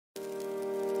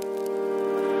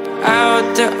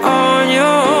out there on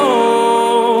your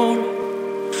own.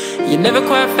 You never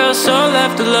quite felt so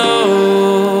left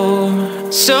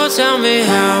alone. So tell me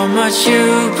how much you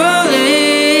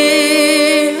believe,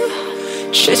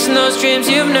 chasing those dreams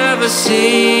you've never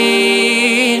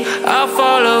seen. I'll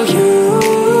follow you.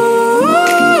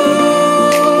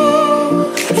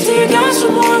 If you got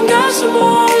someone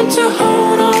to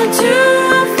hold on to,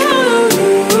 I'll follow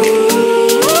you.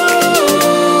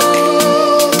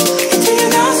 If you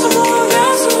got someone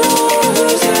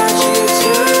who's got you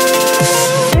too.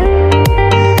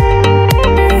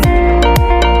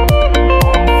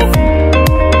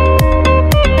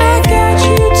 I got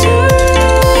you too.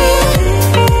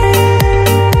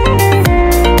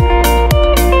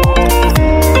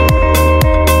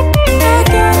 I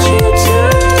got you too.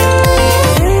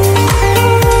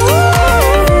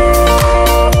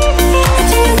 If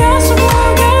you got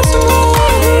someone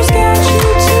who's got you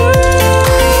too.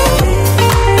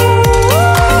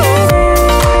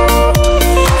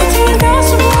 If you got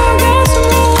someone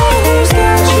who's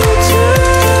got you too.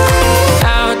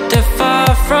 Out there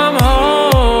far from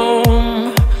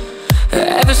home,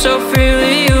 ever so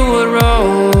freely you would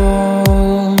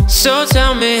roam. So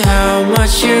tell me how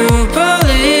much you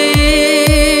believe,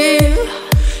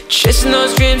 chasing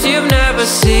those dreams you've never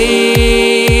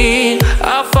seen.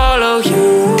 I'll follow you.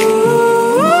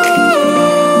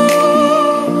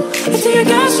 If you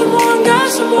got someone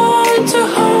to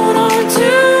hold